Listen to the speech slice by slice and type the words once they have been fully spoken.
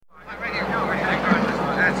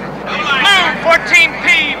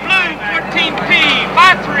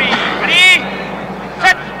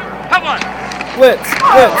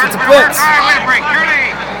blitz. It's a blitz.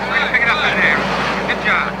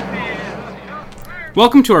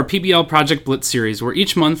 Welcome to our PBL Project Blitz series, where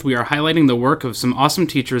each month we are highlighting the work of some awesome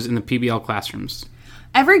teachers in the PBL classrooms.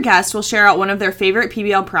 Every guest will share out one of their favorite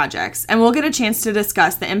PBL projects, and we'll get a chance to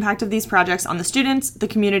discuss the impact of these projects on the students, the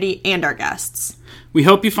community, and our guests. We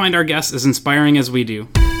hope you find our guests as inspiring as we do.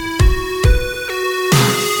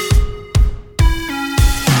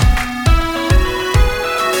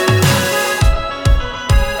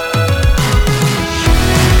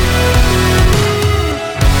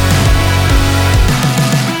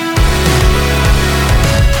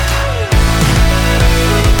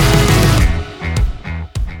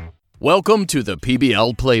 Welcome to the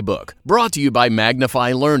PBL Playbook, brought to you by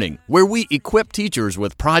Magnify Learning, where we equip teachers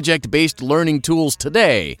with project-based learning tools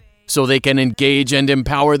today so they can engage and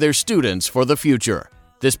empower their students for the future.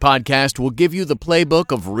 This podcast will give you the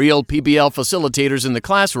playbook of real PBL facilitators in the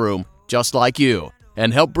classroom, just like you,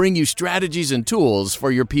 and help bring you strategies and tools for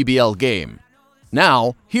your PBL game.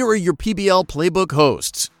 Now, here are your PBL Playbook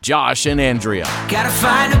hosts, Josh and Andrea. Gotta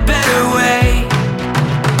find a better way.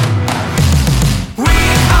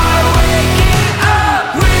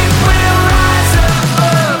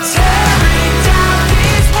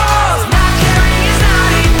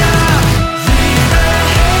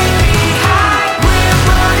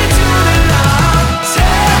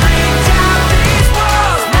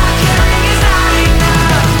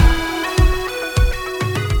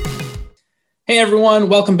 Hey everyone,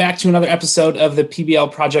 welcome back to another episode of the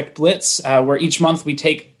PBL Project Blitz, where each month we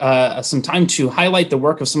take some time to highlight the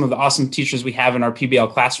work of some of the awesome teachers we have in our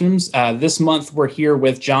PBL classrooms. This month we're here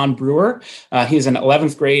with John Brewer. He's an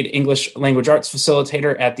 11th grade English language arts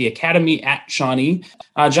facilitator at the Academy at Shawnee.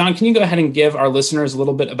 John, can you go ahead and give our listeners a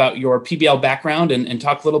little bit about your PBL background and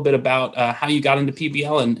talk a little bit about how you got into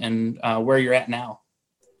PBL and where you're at now?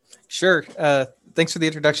 Sure. Thanks for the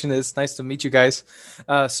introduction. It's nice to meet you guys.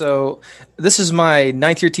 So this is my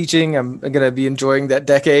 9th year teaching. I'm going to be enjoying that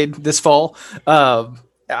decade this fall.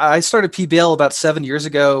 I started PBL about 7 years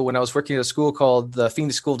ago when I was working at a school called the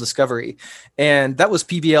Phoenix School of Discovery. And that was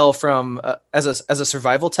PBL from as a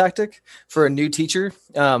survival tactic for a new teacher.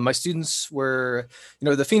 My students were,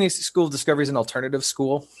 the Phoenix School of Discovery is an alternative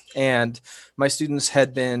school. And my students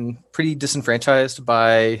had been pretty disenfranchised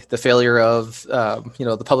by the failure of,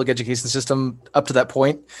 the public education system up to that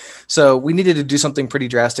point. So we needed to do something pretty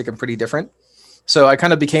drastic and pretty different. So I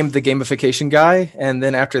kind of became the gamification guy. And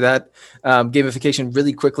then after that, gamification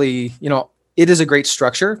really quickly, it is a great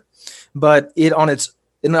structure, but it on its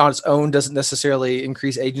own doesn't necessarily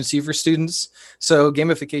increase agency for students. So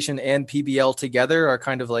gamification and PBL together are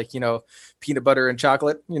kind of like, peanut butter and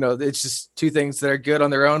chocolate. It's just two things that are good on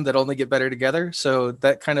their own that only get better together. So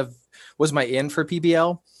that kind of was my in for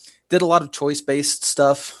PBL. Did a lot of choice-based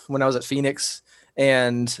stuff when I was at Phoenix.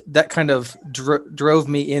 And that kind of drove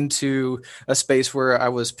me into a space where I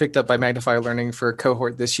was picked up by Magnify Learning for a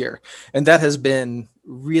cohort this year. And that has been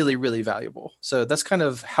really, really valuable. So that's kind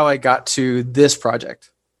of how I got to this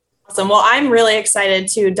project. Awesome. Well, I'm really excited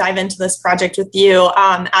to dive into this project with you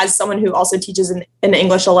as someone who also teaches an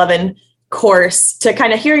English 11 course, to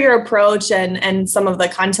kind of hear your approach and some of the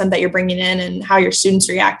content that you're bringing in and how your students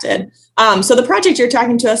reacted. So the project you're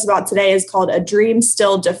talking to us about today is called A Dream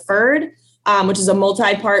Still Deferred, which is a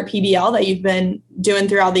multi-part PBL that you've been doing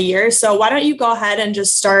throughout the year. So why don't you go ahead and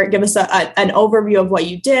just give us an overview of what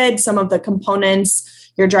you did, some of the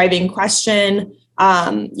components, your driving question,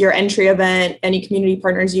 your entry event, any community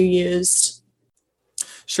partners you used.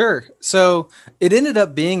 Sure. So it ended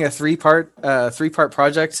up being a three-part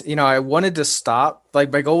project. I wanted to stop. My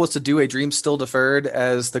goal was to do A Dream Still Deferred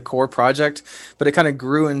as the core project, but it kind of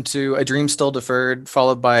grew into A Dream Still Deferred,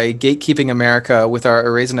 followed by Gatekeeping America with our A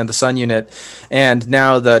Raisin in the Sun unit, and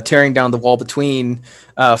now the Tearing Down the Wall Between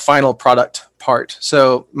final product part.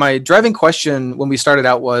 So my driving question when we started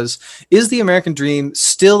out was, is the American dream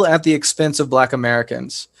still at the expense of Black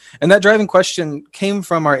Americans? And that driving question came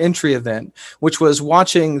from our entry event, which was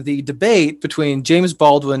watching the debate between James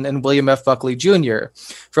Baldwin and William F. Buckley Jr.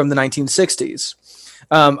 from the 1960s.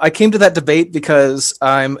 I came to that debate because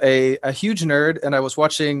I'm a huge nerd, and I was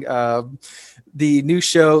watching the new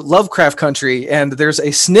show Lovecraft Country, and there's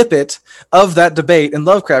a snippet of that debate in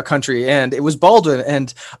Lovecraft Country, and it was Baldwin.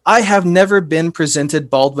 And I have never been presented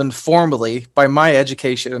Baldwin formally by my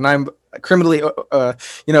education, and I'm criminally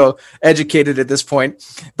educated at this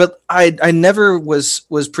point, but I never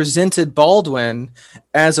was presented Baldwin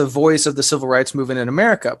as a voice of the civil rights movement in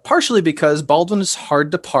America, partially because Baldwin is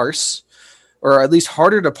hard to parse, or at least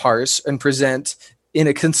harder to parse and present in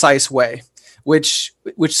a concise way. which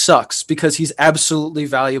sucks because he's absolutely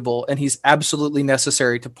valuable and he's absolutely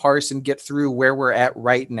necessary to parse and get through where we're at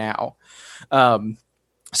right now.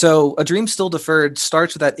 So A Dream Still Deferred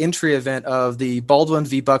starts with that entry event of the Baldwin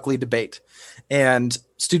v. Buckley debate. And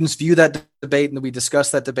students view that debate, and we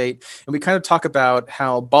discuss that debate, and we kind of talk about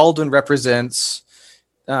how Baldwin represents,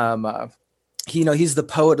 he's the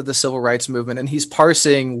poet of the civil rights movement, and he's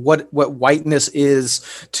parsing what whiteness is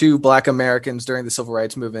to Black Americans during the civil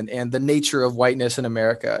rights movement, and the nature of whiteness in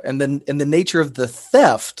America, and the nature of the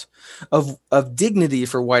theft of dignity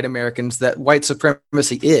for white Americans that white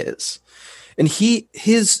supremacy is. And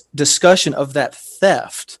his discussion of that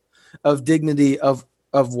theft of dignity of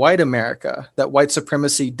white America that white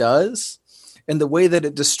supremacy does, and the way that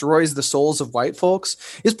it destroys the souls of white folks,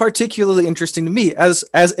 is particularly interesting to me as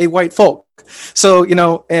a white folk. So,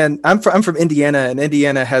 and I'm from Indiana, and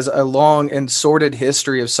Indiana has a long and sordid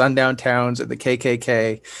history of sundown towns and the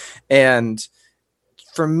KKK. And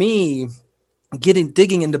for me,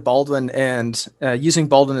 digging into Baldwin and using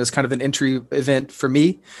Baldwin as kind of an entry event for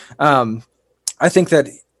me, I think that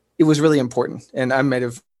it was really important, and I might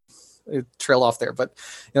have trail off there, but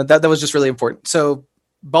that was just really important. So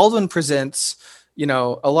Baldwin presents,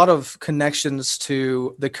 a lot of connections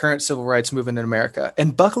to the current civil rights movement in America,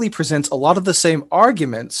 and Buckley presents a lot of the same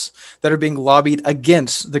arguments that are being lobbied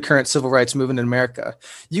against the current civil rights movement in America.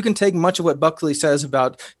 You can take much of what Buckley says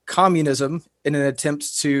about communism in an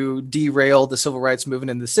attempt to derail the civil rights movement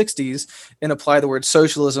in the 60s and apply the word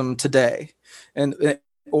socialism today,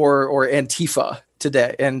 or Antifa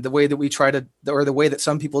today, and the way that the way that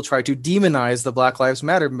some people try to demonize the Black Lives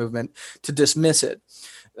Matter movement to dismiss it.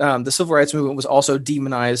 The civil rights movement was also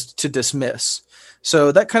demonized to dismiss.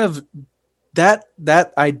 So that kind of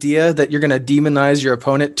that idea that you're going to demonize your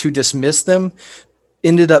opponent to dismiss them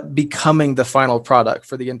ended up becoming the final product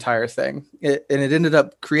for the entire thing. It ended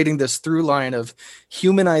up creating this through line of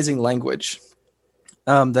humanizing language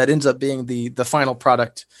that ends up being the final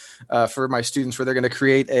product for my students, where they're going to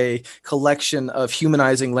create a collection of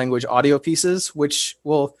humanizing language audio pieces.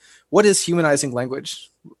 What is humanizing language?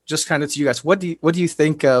 Just kind of to you guys, what do you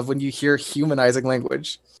think of when you hear humanizing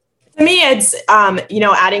language? To me, it's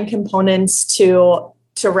adding components to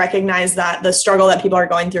recognize that the struggle that people are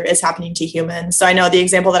going through is happening to humans. So I know the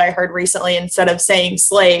example that I heard recently, instead of saying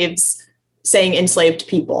slaves, saying enslaved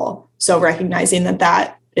people. So recognizing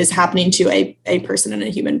that is happening to a person and a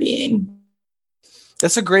human being.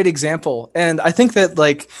 That's a great example. And I think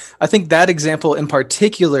that example in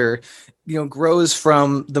particular, grows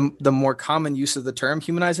from the more common use of the term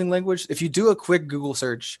humanizing language. If you do a quick Google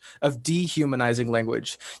search of dehumanizing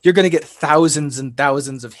language, you're going to get thousands and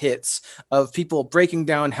thousands of hits of people breaking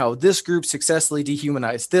down how this group successfully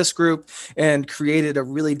dehumanized this group and created a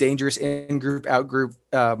really dangerous in-group, out-group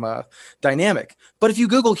dynamic. But if you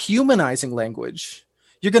Google humanizing language,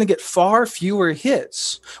 you're going to get far fewer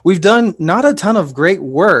hits. We've done not a ton of great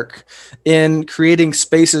work in creating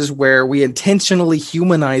spaces where we intentionally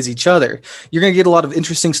humanize each other. You're going to get a lot of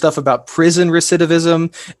interesting stuff about prison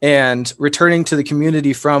recidivism and returning to the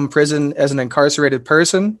community from prison as an incarcerated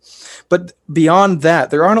person. But beyond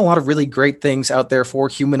that, there aren't a lot of really great things out there for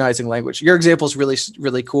humanizing language. Your example is really,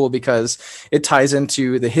 really cool because it ties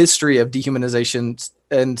into the history of dehumanization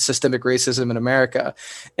and systemic racism in America.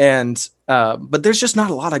 But there's just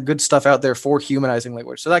not a lot of good stuff out there for humanizing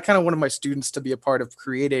language. So I kind of wanted my students to be a part of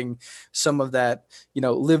creating some of that,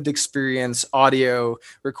 lived experience audio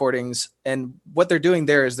recordings. And what they're doing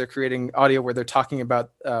there is they're creating audio where they're talking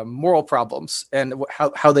about moral problems and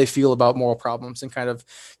how they feel about moral problems, and kind of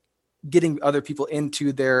getting other people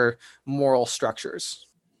into their moral structures.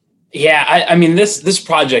 Yeah, I mean, this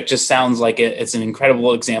project just sounds like it's an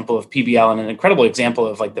incredible example of PBL, and an incredible example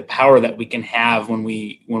of the power that we can have when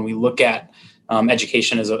we look at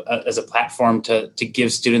education as a platform to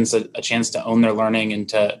give students a chance to own their learning and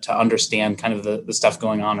to understand kind of the stuff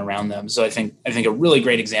going on around them. So I think a really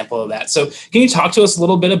great example of that. So can you talk to us a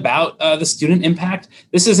little bit about the student impact?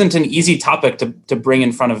 This isn't an easy topic to bring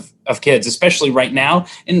in front of kids, especially right now,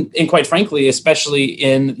 and quite frankly, especially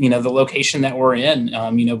in the location that we're in.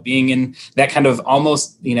 Being in that kind of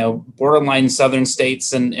almost borderline southern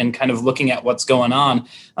states and kind of looking at what's going on.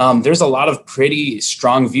 There's a lot of pretty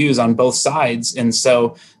strong views on both sides. And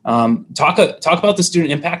so talk about the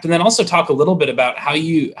student impact, and then also talk a little bit about how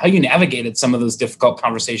you navigated some of those difficult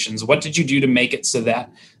conversations. What did you do to make it so that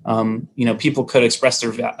people could express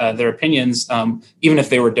their opinions even if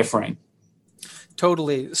they were differing?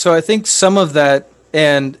 Totally. So I think some of that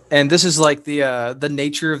And this is like the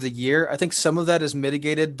nature of the year. I think some of that is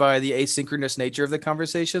mitigated by the asynchronous nature of the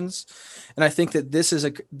conversations, and I think that this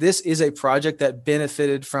is a project that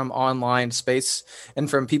benefited from online space and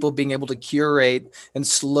from people being able to curate and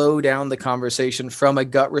slow down the conversation from a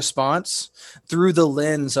gut response through the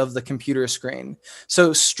lens of the computer screen.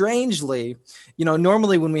 So strangely,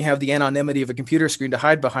 normally when we have the anonymity of a computer screen to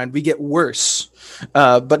hide behind, we get worse.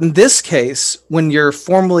 But in this case, when you're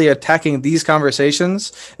formally attacking these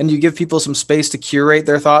conversations and you give people some space to curate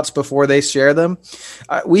their thoughts before they share them,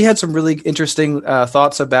 we had some really interesting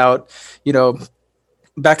thoughts about,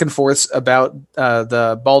 back and forths about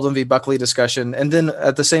the Baldwin v. Buckley discussion. And then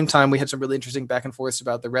at the same time, we had some really interesting back and forths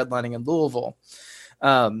about the redlining in Louisville.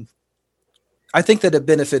 I think that it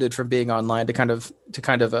benefited from being online to kind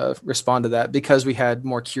of respond to that, because we had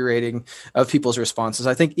more curating of people's responses.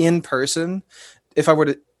 I think in person,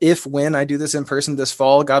 when I do this in person this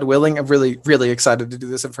fall, God willing, I'm really, really excited to do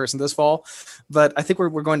this in person this fall. But I think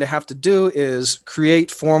what we're going to have to do is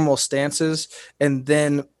create formal stances and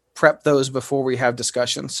then prep those before we have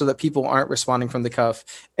discussions so that people aren't responding from the cuff.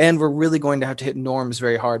 And we're really going to have to hit norms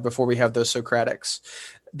very hard before we have those Socratics.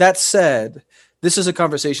 That said, this is a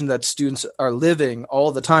conversation that students are living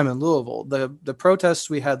all the time in Louisville. The protests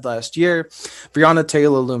we had last year, Breonna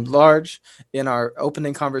Taylor loomed large in our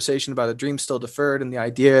opening conversation about a dream still deferred, and the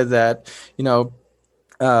idea that,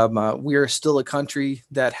 we are still a country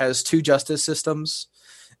that has two justice systems.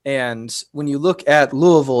 And when you look at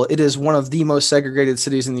Louisville, it is one of the most segregated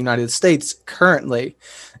cities in the United States currently.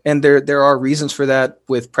 And there are reasons for that,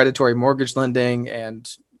 with predatory mortgage lending and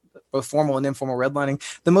both formal and informal redlining.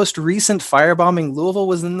 The most recent firebombing Louisville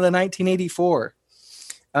was in the 1984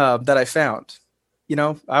 that I found.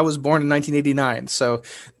 I was born in 1989, so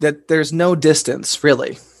that there's no distance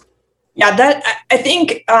really. Yeah, that I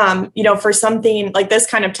think, for something like this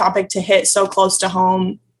kind of topic to hit so close to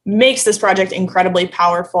home makes this project incredibly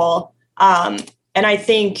powerful. And I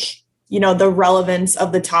think, the relevance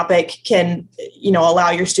of the topic can,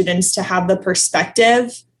 allow your students to have the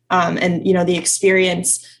perspective and, the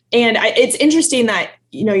experience. And it's interesting that,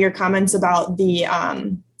 your comments about the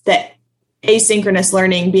asynchronous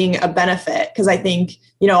learning being a benefit, because I think,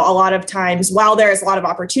 a lot of times, while there is a lot of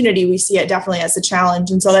opportunity, we see it definitely as a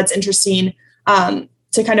challenge. And so that's interesting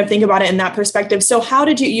to kind of think about it in that perspective. So how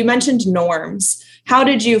did you mentioned norms. How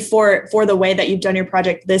did you, for the way that you've done your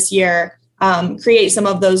project this year, create some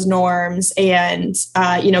of those norms and,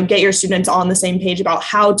 get your students on the same page about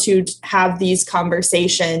how to have these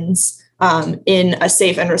conversations in a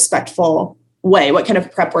safe and respectful way? What kind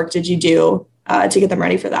of prep work did you do to get them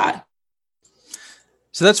ready for that?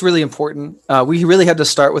 So that's really important. We really had to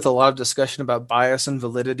start with a lot of discussion about bias and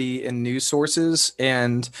validity in news sources.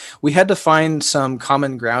 And we had to find some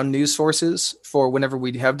common ground news sources for whenever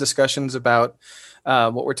we have discussions about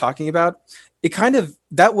what we're talking about.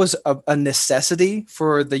 That was a necessity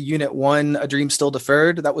for the Unit 1, A Dream Still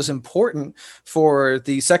Deferred. That was important for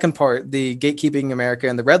the second part, the Gatekeeping America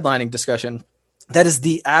and the redlining discussion. That is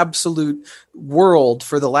the absolute world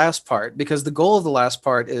for the last part, because the goal of the last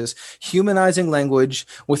part is humanizing language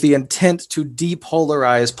with the intent to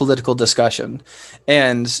depolarize political discussion.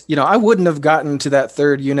 And, I wouldn't have gotten to that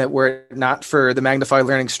third unit were it not for the magnified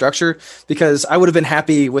learning structure, because I would have been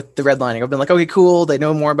happy with the redlining. I've been like, okay, cool. They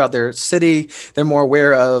know more about their city. They're more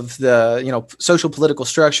aware of the, social political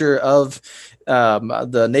structure of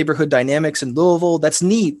the neighborhood dynamics in Louisville. That's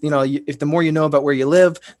neat. If the more you know about where you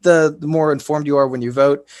live, the more informed you are when you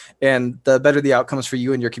vote, and the better the outcomes for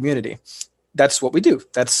you and your community. That's what we do.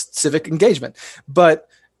 That's civic engagement. But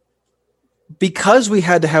because we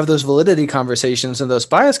had to have those validity conversations and those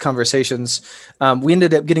bias conversations, we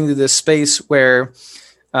ended up getting to this space where,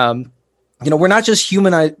 we're not just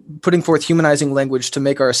putting forth humanizing language to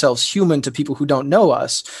make ourselves human to people who don't know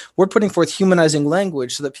us. We're putting forth humanizing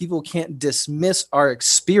language so that people can't dismiss our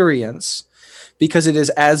experience because it is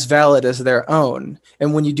as valid as their own.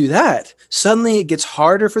 And when you do that, suddenly it gets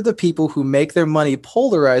harder for the people who make their money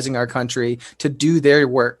polarizing our country to do their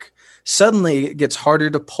work. Suddenly it gets harder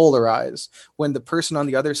to polarize when the person on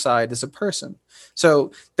the other side is a person.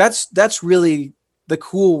 So that's really the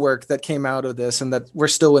cool work that came out of this, and that we're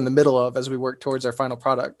still in the middle of as we work towards our final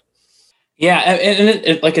product. Yeah, and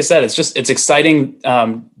it, like I said, it's exciting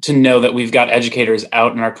to know that we've got educators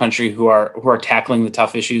out in our country who are tackling the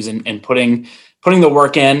tough issues and putting the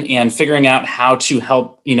work in and figuring out how to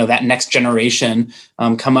help that next generation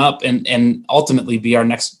come up and ultimately be our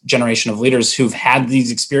next generation of leaders who've had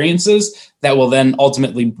these experiences that will then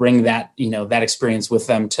ultimately bring that that experience with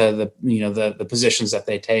them to the positions that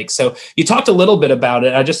they take. So you talked a little bit about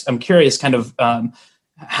it. I'm curious, kind of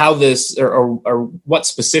how this or what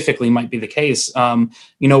specifically might be the case.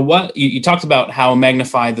 What you talked about how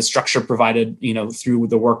Magnify, the structure provided, through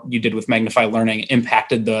the work you did with Magnify Learning,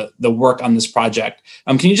 impacted the work on this project.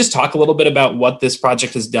 Can you just talk a little bit about what this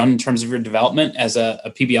project has done in terms of your development as a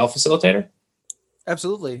PBL facilitator?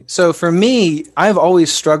 Absolutely. So for me, I've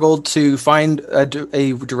always struggled to find a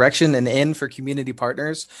direction and end for community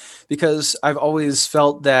partners, because I've always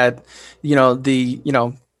felt that,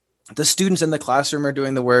 the students in the classroom are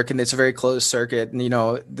doing the work and it's a very closed circuit, and,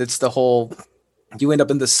 it's the whole, you end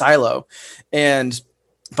up in the silo. And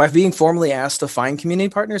by being formally asked to find community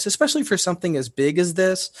partners, especially for something as big as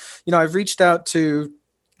this, I've reached out to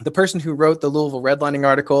the person who wrote the Louisville redlining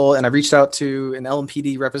article, and I've reached out to an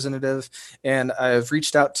LMPD representative, and I've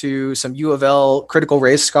reached out to some U of L critical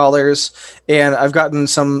race scholars, and I've gotten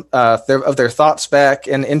some of their thoughts back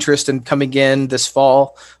and interest in coming in this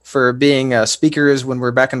fall for being speakers when we're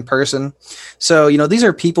back in person. So, these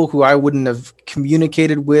are people who I wouldn't have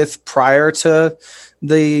communicated with prior to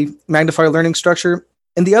the Magnify Learning structure.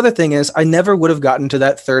 And the other thing is, I never would have gotten to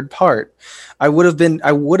that third part. I would have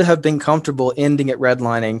been comfortable ending at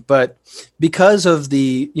redlining, but because of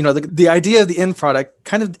the idea of the end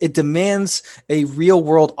product, it demands a real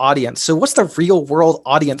world audience. So what's the real world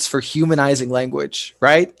audience for humanizing language,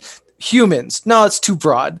 right? Humans. No, it's too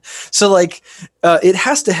broad. So it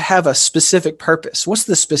has to have a specific purpose. What's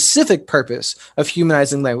the specific purpose of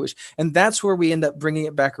humanizing language? And that's where we end up bringing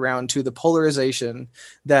it back around to the polarization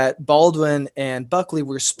that Baldwin and Buckley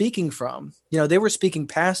were speaking from. They were speaking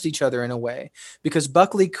past each other in a way, because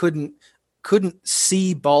Buckley couldn't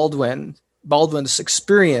see Baldwin's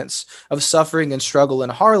experience of suffering and struggle in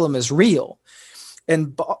Harlem as real.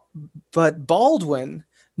 But Baldwin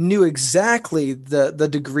knew exactly the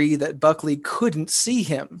degree that Buckley couldn't see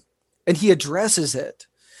him, and he addresses it.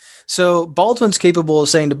 So Baldwin's capable of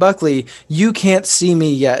saying to Buckley, "You can't see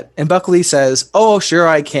me yet." And Buckley says, "Oh, sure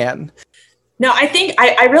I can." No, I think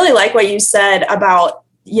I really like what you said about,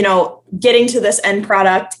 getting to this end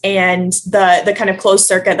product and the kind of closed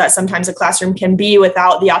circuit that sometimes a classroom can be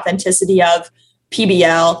without the authenticity of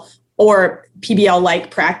PBL or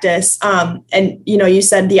PBL-like practice. And, you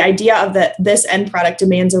said the idea of this end product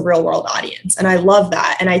demands a real world audience. And I love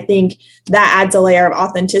that. And I think that adds a layer of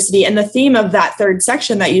authenticity. And the theme of that third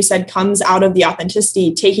section that you said comes out of the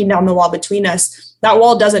authenticity, taking down the wall between us. That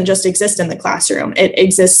wall doesn't just exist in the classroom. It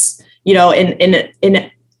exists,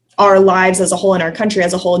 in our lives as a whole, in our country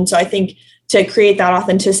as a whole. And so I think to create that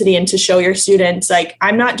authenticity and to show your students,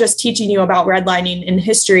 I'm not just teaching you about redlining in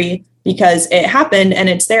history because it happened and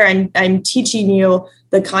it's there. I'm teaching you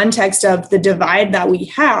the context of the divide that we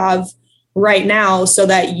have right now so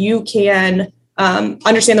that you can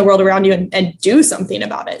understand the world around you and do something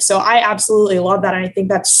about it. So I absolutely love that. And I think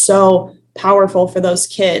that's so powerful for those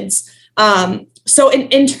kids. So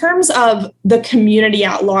in terms of the community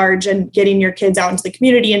at large and getting your kids out into the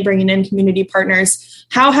community and bringing in community partners,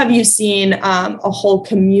 how have you seen a whole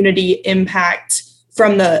community impact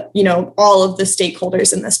from all of the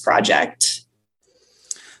stakeholders in this project?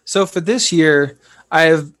 So for this year,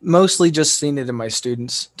 I've mostly just seen it in my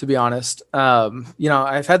students, to be honest.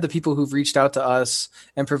 I've had the people who've reached out to us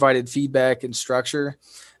and provided feedback and structure.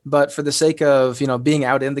 But for the sake of, being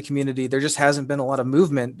out in the community, there just hasn't been a lot of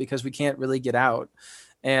movement because we can't really get out.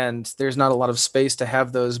 And there's not a lot of space to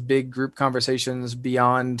have those big group conversations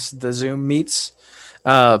beyond the Zoom meets.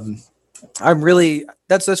 That's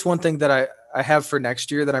one thing that I have for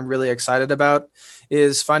next year that I'm really excited about,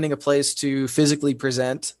 is finding a place to physically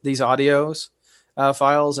present these audios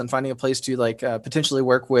files and finding a place to potentially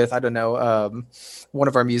work with, one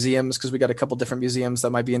of our museums, because we got a couple different museums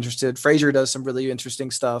that might be interested. Fraser does some really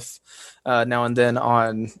interesting stuff now and then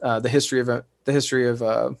on the history of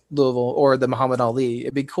Louisville or the Muhammad Ali.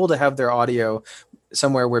 It'd be cool to have their audio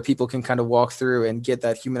somewhere where people can kind of walk through and get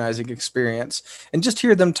that humanizing experience and just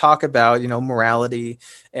hear them talk about, morality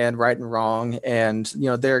and right and wrong and,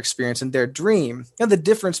 their experience and their dream and the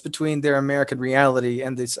difference between their American reality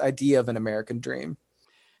and this idea of an American dream.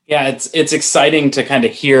 Yeah, it's exciting to kind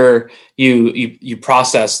of hear you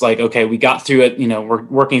process okay, we got through it, we're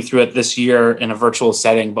working through it this year in a virtual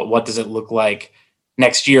setting, but what does it look like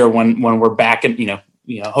next year when we're back in,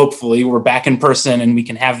 hopefully we're back in person and we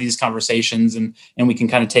can have these conversations and we can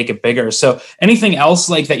kind of take it bigger. So anything else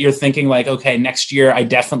that you're thinking okay, next year I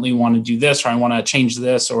definitely want to do this, or I want to change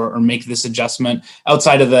this or make this adjustment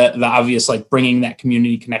outside of the obvious, bringing that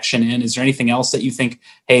community connection in? Is there anything else that you think,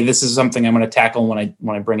 hey, this is something I'm going to tackle when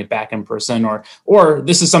I bring it back in person, or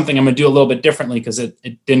this is something I'm going to do a little bit differently because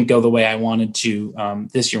it didn't go the way I wanted to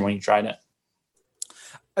this year when you tried it?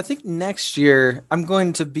 I think next year I'm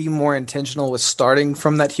going to be more intentional with starting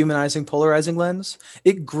from that humanizing, polarizing lens.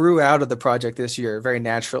 It grew out of the project this year very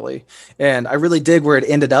naturally, and I really dig where it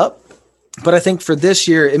ended up. But I think for this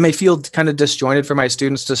year, it may feel kind of disjointed for my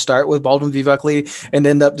students to start with Baldwin v. Buckley and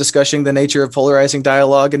end up discussing the nature of polarizing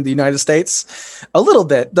dialogue in the United States. A little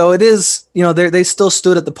bit, though it is, they still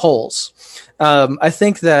stood at the polls. I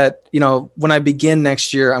think that, when I begin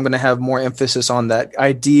next year, I'm going to have more emphasis on that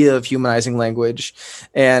idea of humanizing language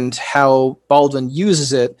and how Baldwin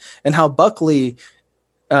uses it and how Buckley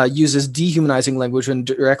uses dehumanizing language when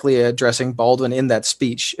directly addressing Baldwin in that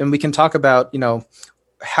speech. And we can talk about,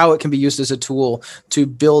 how it can be used as a tool to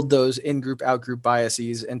build those in-group, out-group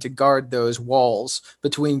biases and to guard those walls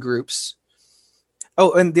between groups.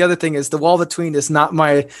 Oh, and the other thing is the wall between is not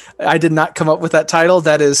I did not come up with that title.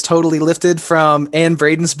 That is totally lifted from Anne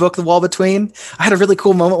Braden's book, The Wall Between. I had a really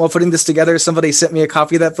cool moment while putting this together. Somebody sent me a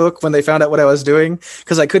copy of that book when they found out what I was doing,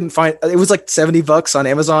 because I couldn't find, it was like $70 on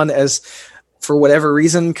Amazon for whatever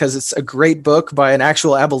reason, because it's a great book by an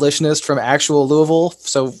actual abolitionist from actual Louisville.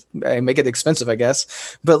 So I make it expensive, I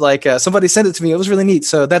guess. But somebody sent it to me. It was really neat.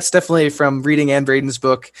 So that's definitely from reading Anne Braden's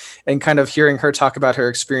book and kind of hearing her talk about her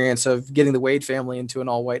experience of getting the Wade family into an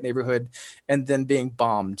all-white neighborhood and then being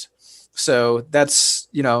bombed. So that's,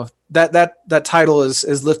 that title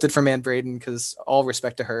is lifted from Anne Braden, because all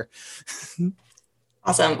respect to her.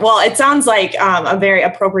 Awesome. Well, it sounds like a very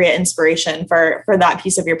appropriate inspiration for that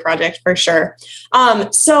piece of your project, for sure.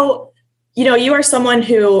 So, you are someone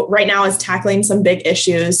who right now is tackling some big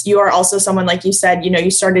issues. You are also someone, like you said, you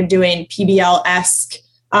started doing PBL-esque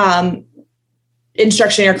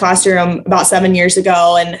instruction in your classroom about 7 years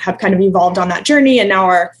ago and have kind of evolved on that journey, and now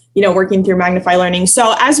are, working through Magnify Learning.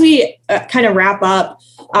 So as we kind of wrap up,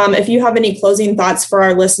 if you have any closing thoughts for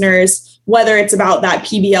our listeners, whether it's about that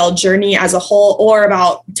PBL journey as a whole or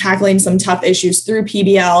about tackling some tough issues through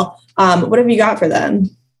PBL, what have you got for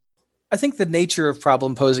them? I think the nature of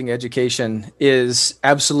problem-posing education is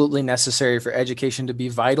absolutely necessary for education to be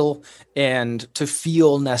vital and to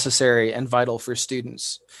feel necessary and vital for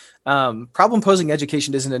students. Problem-posing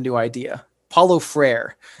education isn't a new idea. Paulo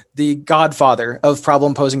Freire, the godfather of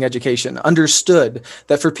problem-posing education, understood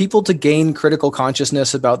that for people to gain critical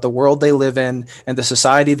consciousness about the world they live in and the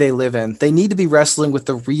society they live in, they need to be wrestling with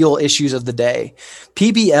the real issues of the day.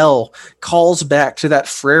 PBL calls back to that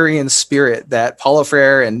Freirean spirit that Paulo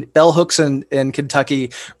Freire and bell hooks in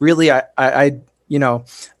Kentucky really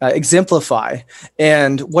exemplify.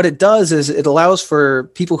 And what it does is it allows for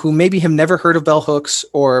people who maybe have never heard of bell hooks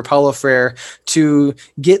or Paulo Freire to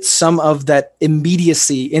get some of that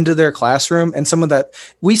immediacy into their classroom and some of that,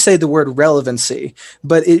 we say the word relevancy,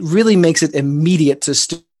 but it really makes it immediate to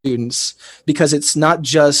students, because it's not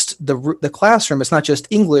just the classroom, it's not just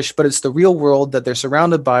English, but it's the real world that they're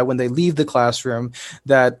surrounded by when they leave the classroom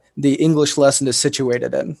that the English lesson is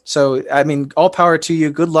situated in. So, all power to you.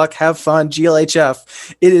 Good luck. Have fun.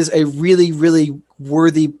 GLHF. It is a really, really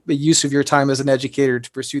worthy use of your time as an educator to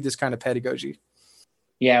pursue this kind of pedagogy.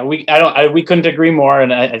 Yeah, we couldn't agree more.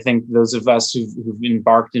 And I think those of us who've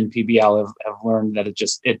embarked in PBL have learned that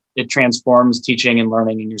it transforms teaching and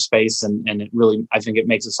learning in your space. And it really, I think it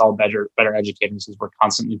makes us all better educators, because we're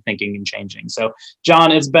constantly thinking and changing. So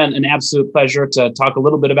John, it's been an absolute pleasure to talk a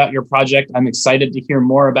little bit about your project. I'm excited to hear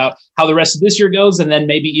more about how the rest of this year goes, and then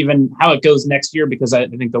maybe even how it goes next year, because I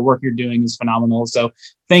think the work you're doing is phenomenal. So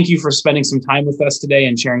thank you for spending some time with us today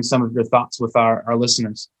and sharing some of your thoughts with our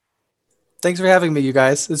listeners. Thanks for having me, you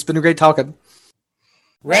guys. It's been great talking.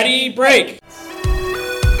 Ready, break.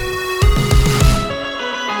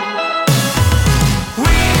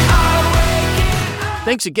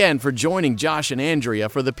 Thanks again for joining Josh and Andrea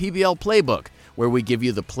for the PBL Playbook, where we give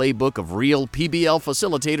you the playbook of real PBL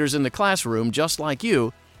facilitators in the classroom just like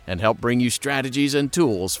you and help bring you strategies and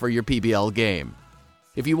tools for your PBL game.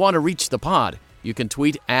 If you want to reach the pod, you can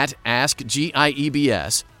tweet at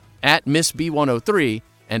AskGIEBS, at MissB103,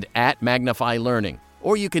 and at Magnify Learning,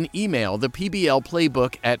 or you can email the PBL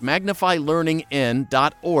Playbook at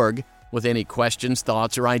magnifylearningn.org with any questions,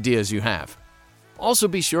 thoughts, or ideas you have. Also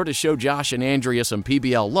be sure to show Josh and Andrea some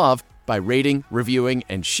PBL love by rating, reviewing,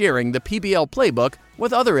 and sharing the PBL Playbook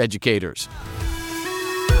with other educators.